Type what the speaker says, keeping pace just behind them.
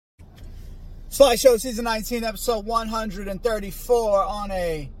Sly Show Season 19, Episode 134 on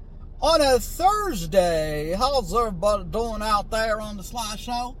a Thursday. How's everybody doing out there on the Sly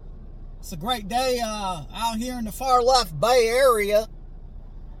Show? It's a great day out here in the far left Bay Area.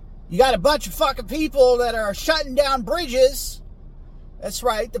 You got a bunch of fucking people that are shutting down bridges. That's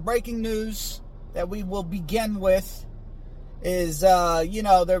right, the breaking news that we will begin with is,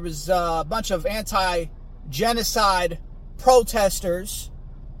 there was a bunch of anti-genocide protesters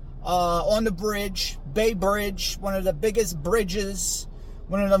on the bridge, Bay Bridge, one of the biggest bridges,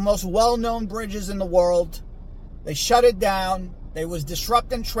 one of the most well-known bridges in the world. They shut it down. They was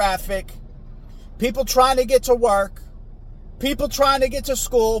disrupting traffic. People trying to get to work. People trying to get to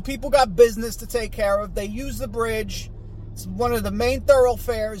school. People got business to take care of. They use the bridge. It's one of the main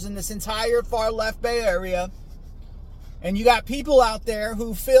thoroughfares in this entire far left Bay Area. And you got people out there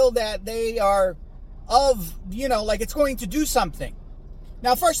who feel that they are like it's going to do something.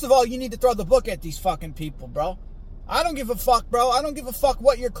 Now, first of all, you need to throw the book at these fucking people, bro. I don't give a fuck, bro. I don't give a fuck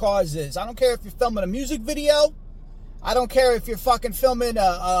what your cause is. I don't care if you're filming a music video. I don't care if you're fucking filming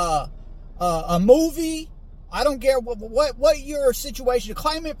a movie. I don't care what your situation.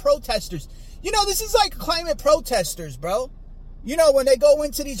 Climate protesters. This is like climate protesters, bro. When they go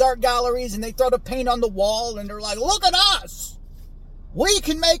into these art galleries and they throw the paint on the wall and they're like, look at us. We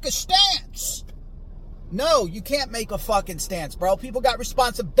can make a stance. No, you can't make a fucking stance, bro. People got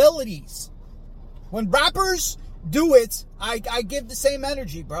responsibilities. When rappers do it, I give the same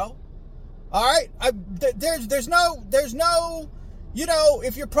energy, bro. All right? There's no,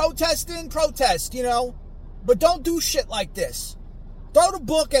 if you're protesting, protest, but don't do shit like this. Throw the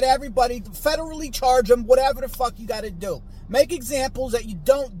book at everybody, federally charge them, whatever the fuck you got to do. Make examples that you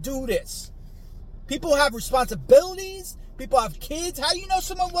don't do this. People have responsibilities. People have kids. How you know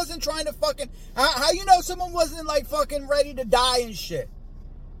someone wasn't trying to fucking... How you know someone wasn't, like, fucking ready to die and shit?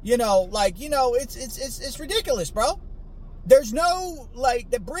 It's ridiculous, bro. There's no,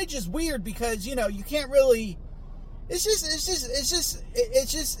 the bridge is weird because, you can't really... It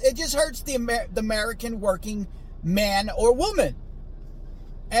just hurts the American working man or woman.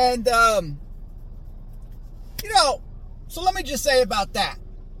 And, so let me just say about that.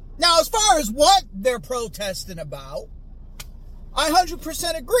 Now, as far as what they're protesting about, I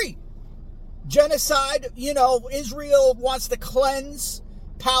 100% agree. Genocide, Israel wants to cleanse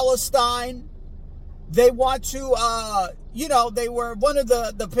Palestine. They want to, they were, one of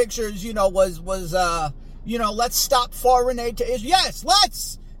the pictures, was let's stop foreign aid to Israel. Yes,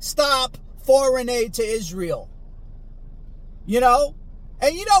 let's stop foreign aid to Israel. And,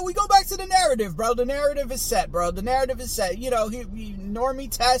 we go back to the narrative, bro. The narrative is set, bro. The narrative is set. Normie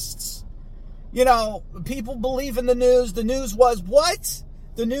tests. People believe in the news. The news was what?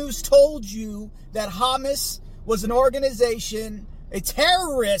 The news told you that Hamas was an organization, a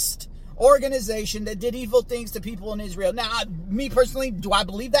terrorist organization that did evil things to people in Israel. Now, me personally, do I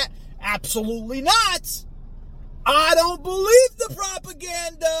believe that? Absolutely not. I don't believe the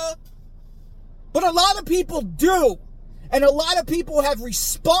propaganda. But a lot of people do. And a lot of people have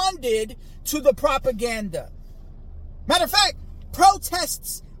responded to the propaganda. Matter of fact,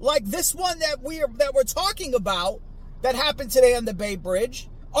 protests like this one that we're talking about that happened today on the Bay Bridge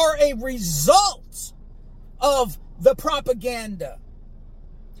are a result of the propaganda.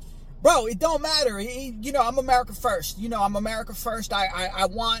 Bro, it don't matter. I'm America first. I'm America first. I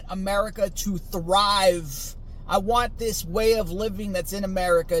want America to thrive. I want this way of living that's in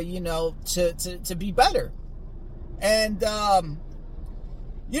America, to be better. And,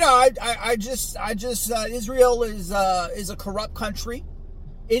 Israel is a corrupt country.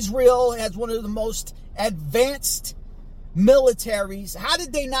 Israel has one of the most advanced militaries. How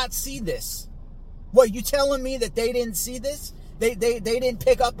did they not see this? What, you telling me that they didn't see this? They didn't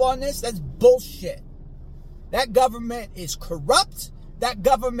pick up on this? That's bullshit. That government is corrupt. That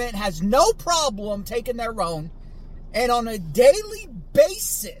government has no problem taking their own. And on a daily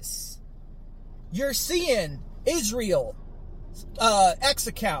basis, you're seeing Israel, X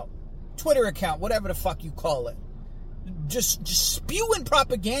account, Twitter account, whatever the fuck you call it, just spewing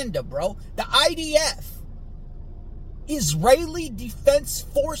propaganda, bro. The IDF, Israeli Defense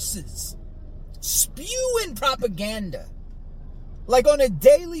Forces, spewing propaganda, like on a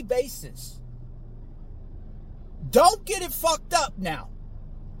daily basis. Don't get it fucked up now.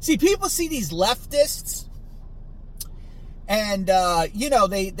 See, people see these leftists, and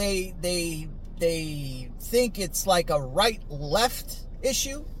they think it's like a right-left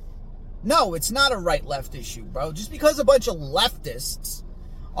issue. No, it's not a right-left issue, bro. Just because a bunch of leftists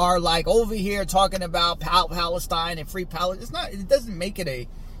are like over here talking about Palestine and free Palestine, it doesn't make it a,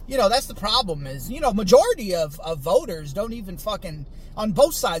 that's the problem is, majority of voters don't even fucking, on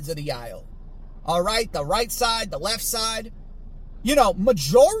both sides of the aisle, All right? The right side, the left side. You know,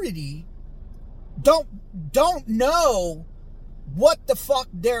 majority don't know what the fuck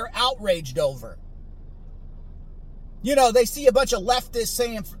they're outraged over. You know, they see a bunch of leftists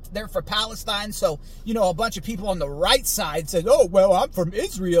saying they're for Palestine, so, you know, a bunch of people on the right side said, oh, well, I'm from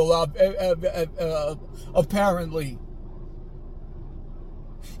Israel, apparently.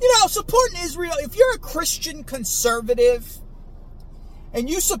 You know, supporting Israel, if you're a Christian conservative and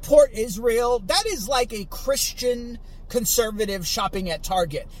you support Israel, that is like a Christian conservative shopping at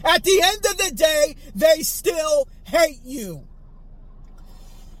Target. At the end of the day, they still hate you.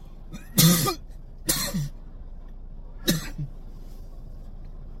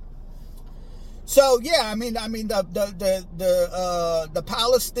 So yeah, I mean the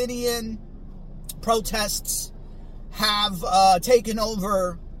Palestinian protests have taken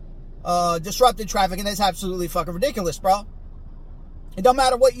over, disrupted traffic, and it's absolutely fucking ridiculous, bro. It don't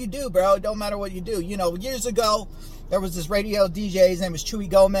matter what you do, bro. It don't matter what you do. You know, years ago, there was this radio DJ, his name was Chewy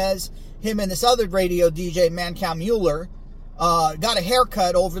Gomez. Him and this other radio DJ, Mancow Mueller, got a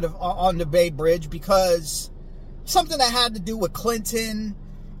haircut on the Bay Bridge because something that had to do with Clinton,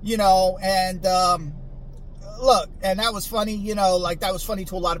 you know, and look, and that was funny, you know, like that was funny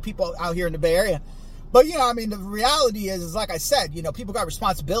to a lot of people out here in the Bay Area. But, you know, I mean, the reality is like I said, you know, people got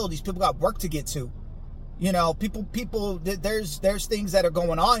responsibilities, people got work to get to. You know, people, there's things that are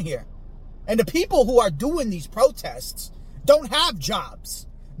going on here. And the people who are doing these protests don't have jobs,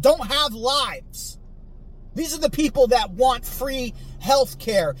 don't have lives. These are the people that want free health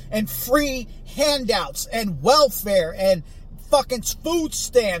care and free handouts and welfare and fucking food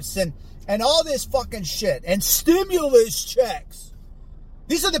stamps and all this fucking shit and stimulus checks.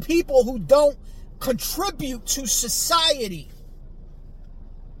 These are the people who don't contribute to society.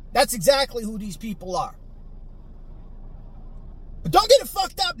 That's exactly who these people are. But don't get it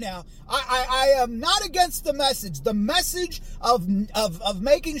fucked up now. I am not against the message. The message of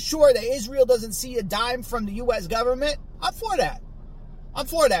making sure that Israel doesn't see a dime from the U.S. government, I'm for that. I'm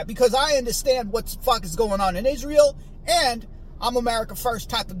for that because I understand what the fuck is going on in Israel, and I'm America First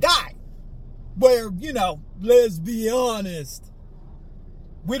type of guy. Where, you know, let's be honest,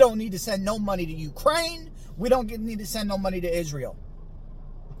 we don't need to send no money to Ukraine. We don't need to send no money to Israel.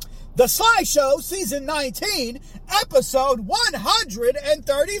 The Sly Show, Season 19, Episode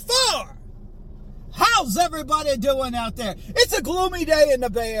 134. How's everybody doing out there? It's a gloomy day in the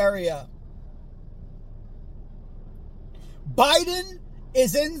Bay Area. Biden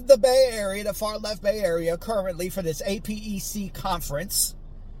is in the Bay Area, the far left Bay Area, currently for this APEC conference.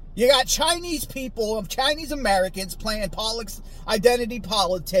 You got Chinese people, Chinese Americans playing identity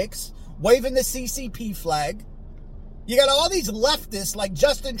politics, waving the CCP flag. You got all these leftists like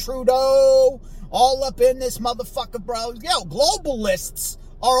Justin Trudeau all up in this motherfucker, bro. Yo, globalists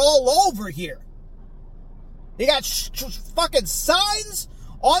are all over here. You got fucking signs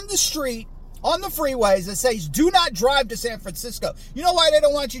on the street, on the freeways that says, do not drive to San Francisco. You know why they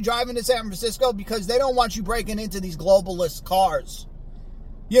don't want you driving to San Francisco? Because they don't want you breaking into these globalist cars.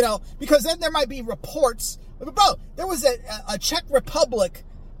 You know, because then there might be reports. Bro, there was a Czech Republic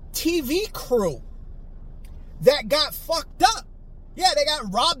TV crew that got fucked up. Yeah, they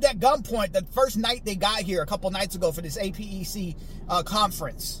got robbed at gunpoint the first night they got here a couple nights ago for this APEC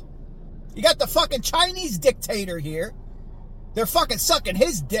conference. You got the fucking Chinese dictator here. They're fucking sucking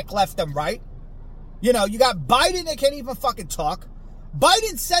his dick left and right. You know, you got Biden that can't even fucking talk.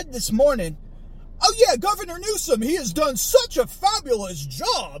 Biden said this morning, oh yeah, Governor Newsom, he has done such a fabulous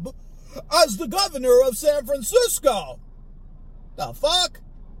job as the governor of San Francisco. The fuck?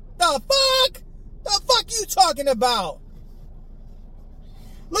 The fuck? The fuck you talking about?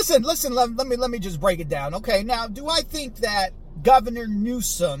 Listen, let me just break it down. Okay, now, do I think that Governor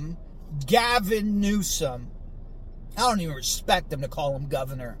Newsom, Gavin Newsom, I don't even respect him to call him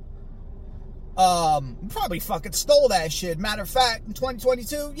governor. Probably fucking stole that shit. Matter of fact, in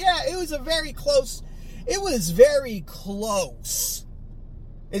 2022, yeah, it was very close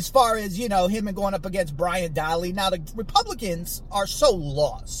as far as, you know, him and going up against Brian Daly. Now, the Republicans are so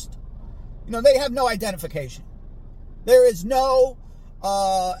lost. You know, they have no identification. There is no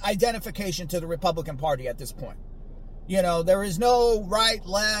identification to the Republican Party at this point. You know, there is no right,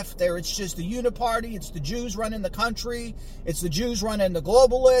 left. It's just the uniparty. It's the Jews running the country. It's the Jews running the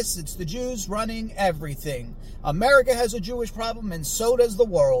globalists. It's the Jews running everything. America has a Jewish problem, and so does the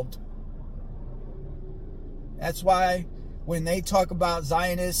world. That's why when they talk about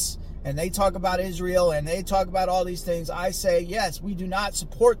Zionists and they talk about Israel and they talk about all these things, I say, yes, we do not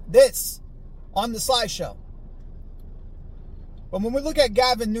support this on the Sly Show. But when we look at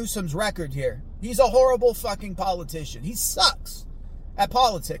Gavin Newsom's record here, he's a horrible fucking politician. He sucks at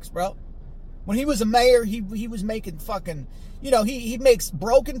politics, bro. When he was a mayor, he was making fucking, he makes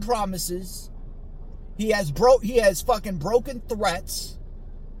broken promises. He has fucking broken threats.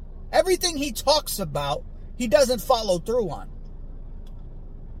 Everything he talks about, he doesn't follow through on.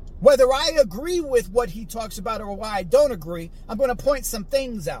 Whether I agree with what he talks about or why I don't agree, I'm going to point some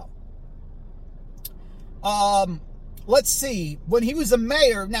things out. Let's see. When he was a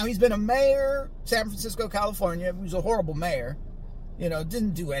mayor, now he's been a mayor, San Francisco, California. He was a horrible mayor.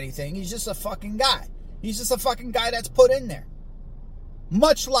 Didn't do anything. He's just a fucking guy. He's just a fucking guy that's put in there.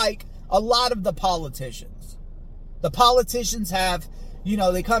 Much like a lot of the politicians. The politicians have,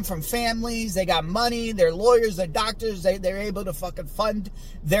 they come from families, they got money, they're lawyers, they're doctors, they're able to fucking fund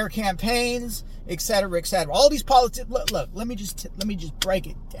their campaigns, etc., etc. All these politicians, look, let me just break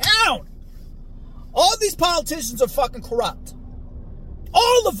it down. All these politicians are fucking corrupt.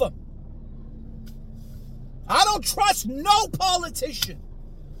 All of them. I don't trust no politician.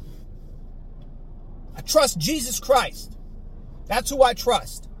 I trust Jesus Christ. That's who I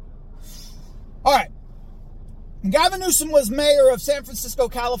trust. All right. Gavin Newsom was mayor of San Francisco,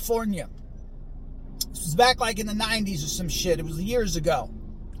 California. This was back like in the 90s or some shit. It was years ago.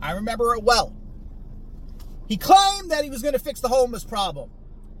 I remember it well. He claimed that he was going to fix the homeless problem.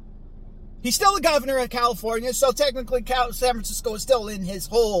 He's still the governor of California, so technically San Francisco is still in his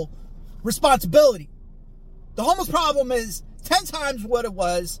whole responsibility. The homeless problem is 10 times what it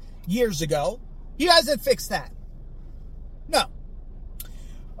was years ago. He hasn't fixed that. No.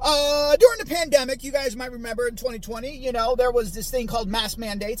 During the pandemic, you guys might remember in 2020, there was this thing called mask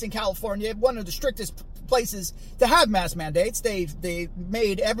mandates in California. One of the strictest places to have mask mandates. They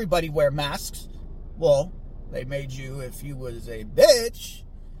made everybody wear masks. Well, they made you if you was a bitch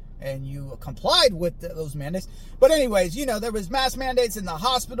and you complied with those mandates. But anyways, there was mask mandates in the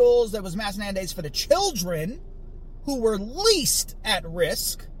hospitals. There was mask mandates for the children who were least at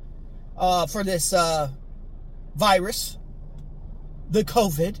risk for this virus. The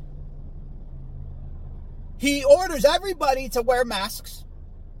COVID. He orders everybody to wear masks.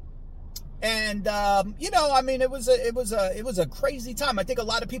 And, it was a crazy time. I think a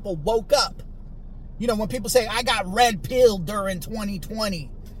lot of people woke up. When people say, I got red-pilled during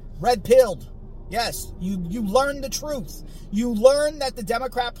 2020. Red-pilled. Yes, you learn the truth. You learn that the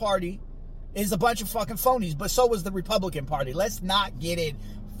Democrat Party is a bunch of fucking phonies, but so was the Republican Party. Let's not get it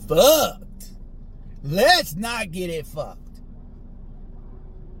fucked. Let's not get it fucked.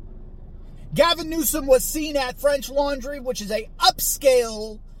 Gavin Newsom was seen at French Laundry, which is a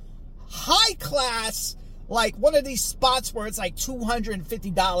upscale, high-class, like one of these spots where it's like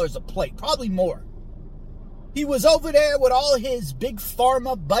 $250 a plate, probably more. He was over there with all his big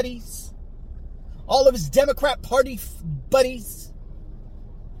pharma buddies, all of his Democrat Party buddies,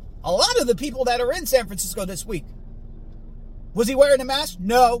 a lot of the people that are in San Francisco this week. Was he wearing a mask?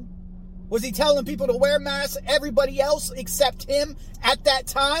 No. Was he telling people to wear masks, everybody else except him at that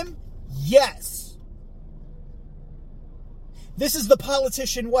time? Yes. This is the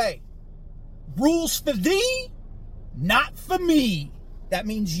politician way. Rules for thee, not for me. That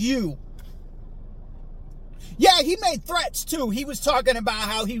means you. Yeah, he made threats too. He was talking about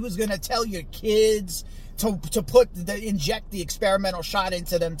how he was going to tell your kids to inject the experimental shot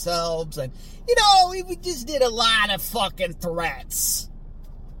into themselves. And, he just did a lot of fucking threats.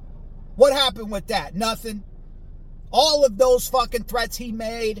 What happened with that? Nothing. All of those fucking threats he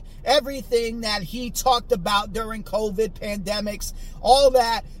made, everything that he talked about during COVID pandemics, all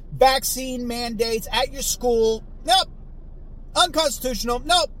that, vaccine mandates at your school, nope. Unconstitutional,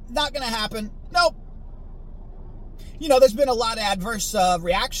 nope. Not going to happen, nope. There's been a lot of adverse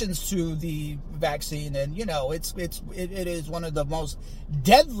reactions to the vaccine, and it is one of the most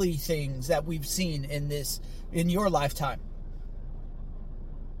deadly things that we've seen in your lifetime.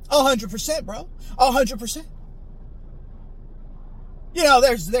 100%, bro. 100%.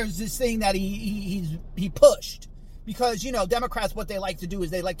 There's this thing that he pushed because Democrats, what they like to do is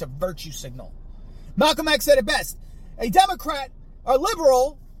they like to virtue signal. Malcolm X said it best: a Democrat or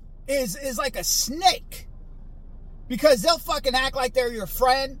liberal is like a snake. Because they'll fucking act like they're your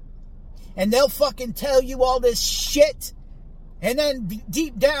friend. And they'll fucking tell you all this shit. And then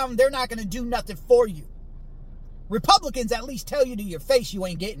deep down, they're not going to do nothing for you. Republicans at least tell you to your face you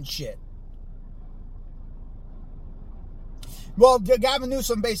ain't getting shit. Well, Gavin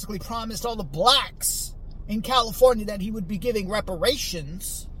Newsom basically promised all the blacks in California that he would be giving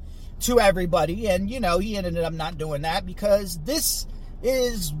reparations to everybody. And, he ended up not doing that because this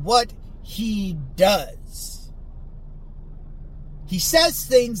is what he does. He says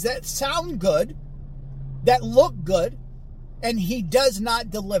things that sound good, that look good, and he does not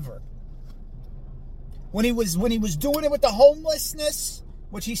deliver. When he was doing it with the homelessness,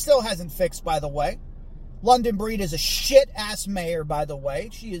 which he still hasn't fixed, by the way. London Breed is a shit-ass mayor, by the way.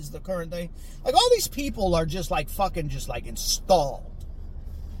 She is the current thing. Like, all these people are just, like, fucking just, like, installed.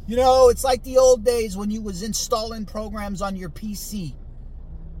 You know, it's like the old days when you was installing programs on your PC.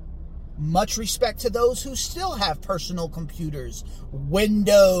 Much respect to those who still have personal computers.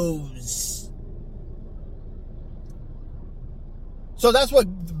 Windows. So that's what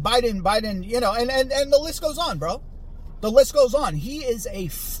Biden, you know, and the list goes on, bro. The list goes on. He is a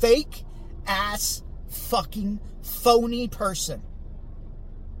fake-ass fucking phony person.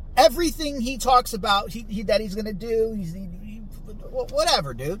 Everything he talks about that he's going to do,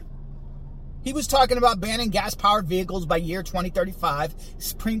 whatever, dude. He was talking about banning gas-powered vehicles by year 2035.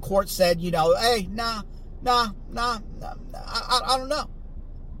 Supreme Court said, you know, hey, nah, I don't know.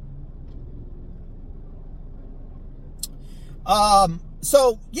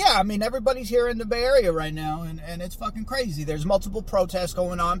 So, yeah, I mean, everybody's here in the Bay Area right now, and it's fucking crazy. There's multiple protests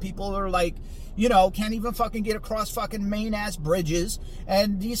going on. People are like, you know, can't even fucking get across fucking main-ass bridges,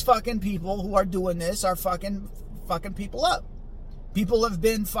 and these fucking people who are doing this are fucking people up. People have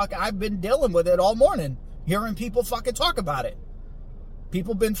been I've been dealing with it all morning, hearing people fucking talk about it.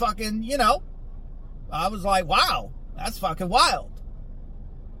 People been fucking, you know, I was like, wow, that's fucking wild.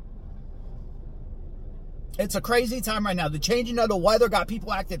 It's a crazy time right now. The changing of the weather got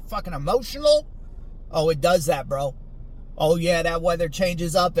people acting fucking emotional. Oh, it does that, bro. Oh, yeah, that weather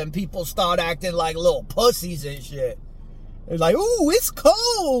changes up and people start acting like little pussies and shit. They're like, ooh, it's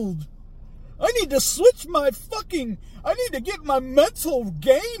cold. I need to switch I need to get my mental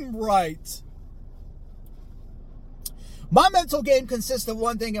game right. My mental game consists of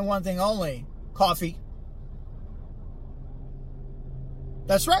one thing and one thing only. Coffee.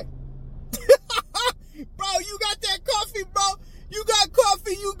 That's right. Bro, you got that coffee, bro. You got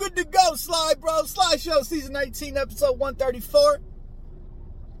coffee, you good to go, Sly, bro. Sly Show, Season 19, Episode 134.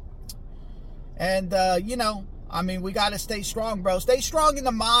 And, you know, I mean, we got to stay strong, bro. Stay strong in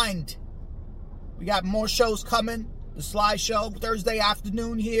the mind. We got more shows coming. The Sly Show, Thursday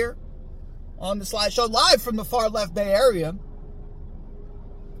afternoon here on the Sly Show, live from the far left Bay Area.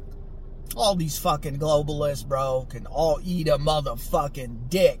 All these fucking globalists, bro, can all eat a motherfucking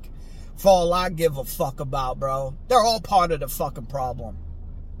dick. For all I give a fuck about, bro. They're all part of the fucking problem.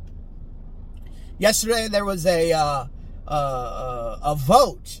 Yesterday there was a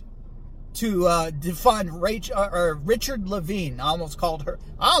vote to defund Richard Levine. I almost called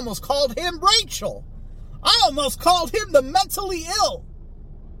him Rachel. I almost called him the mentally ill.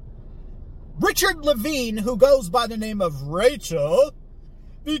 Richard Levine, who goes by the name of Rachel,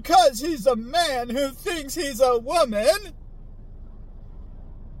 because he's a man who thinks he's a woman.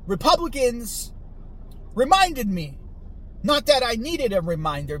 Republicans reminded me, not that I needed a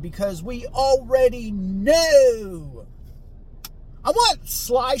reminder, because we already know. I want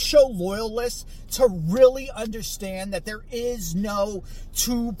Sly Show loyalists to really understand that there is no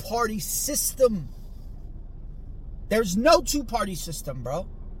two-party system. There's no two-party system, bro.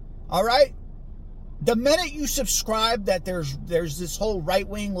 All right? The minute you subscribe that there's this whole right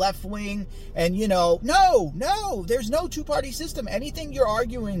wing, left wing, and, you know, no, there's no two-party system. Anything you're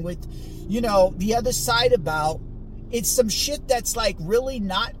arguing with, you know, the other side about, it's some shit that's, like, really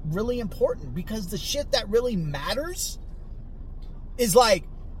not really important, because the shit that really matters is, like,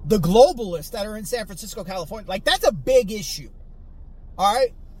 the globalists that are in San Francisco, California. Like, that's a big issue. All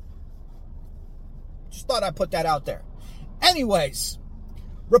right? Just thought I'd put that out there. Anyways,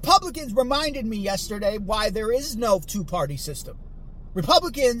 Republicans reminded me yesterday why there is no two-party system.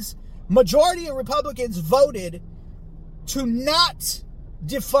 Majority of Republicans voted to not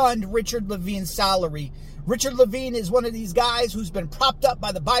defund Richard Levine's salary. Richard Levine is one of these guys who's been propped up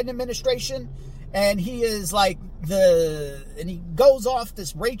by the Biden administration, and he is like and he goes off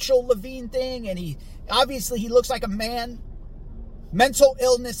this Rachel Levine thing, and he looks like a man. Mental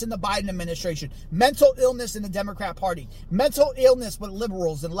illness in the Biden administration. Mental illness in the Democrat Party. Mental illness with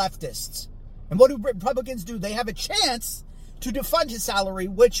liberals and leftists. And what do Republicans do? They have a chance to defund his salary,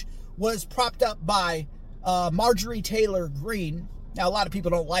 which was propped up by Marjorie Taylor Greene. Now, a lot of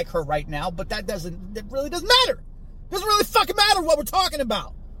people don't like her right now, but that really doesn't matter. It doesn't really fucking matter what we're talking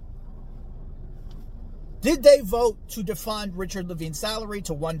about. Did they vote to defund Richard Levine's salary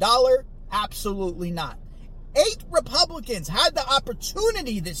to $1? Absolutely not. 8 Republicans had the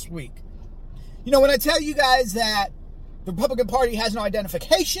opportunity this week. You know, when I tell you guys that the Republican Party has no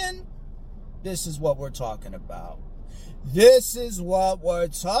identification, this is what we're talking about. This is what we're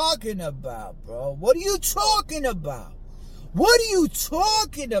talking about, bro. What are you talking about? What are you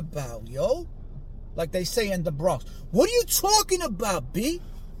talking about, yo? Like they say in the Bronx. What are you talking about, B?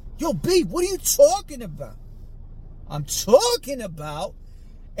 Yo, B, what are you talking about? I'm talking about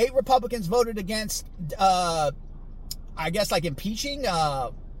 8 Republicans voted against, I guess, like impeaching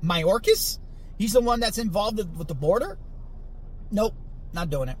Mayorkas. He's the one that's involved with the border. Nope, not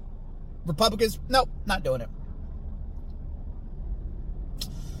doing it. Republicans, nope, not doing it.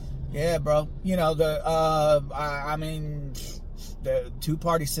 Yeah, bro. You know, the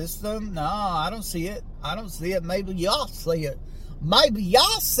two-party system, no, I don't see it. I don't see it. Maybe y'all see it. Maybe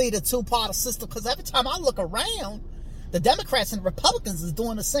y'all see the two-party system, because every time I look around, the Democrats and the Republicans is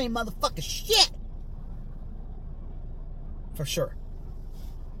doing the same motherfucking shit. For sure.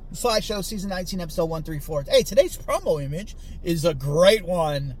 Sly Show Season 19, Episode 134. Hey, today's promo image is a great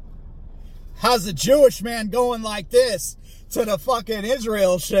one. How's a Jewish man going like this to the fucking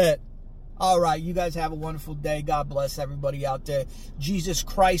Israel shit? All right, you guys have a wonderful day. God bless everybody out there. Jesus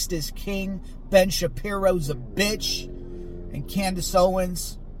Christ is King. Ben Shapiro's a bitch. And Candace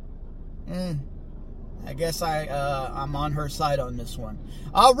Owens, I guess I'm on her side on this one.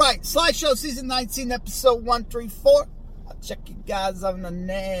 All right, Sly Show Season 19, Episode 134. I'll check you guys on the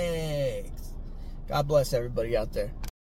next. God bless everybody out there.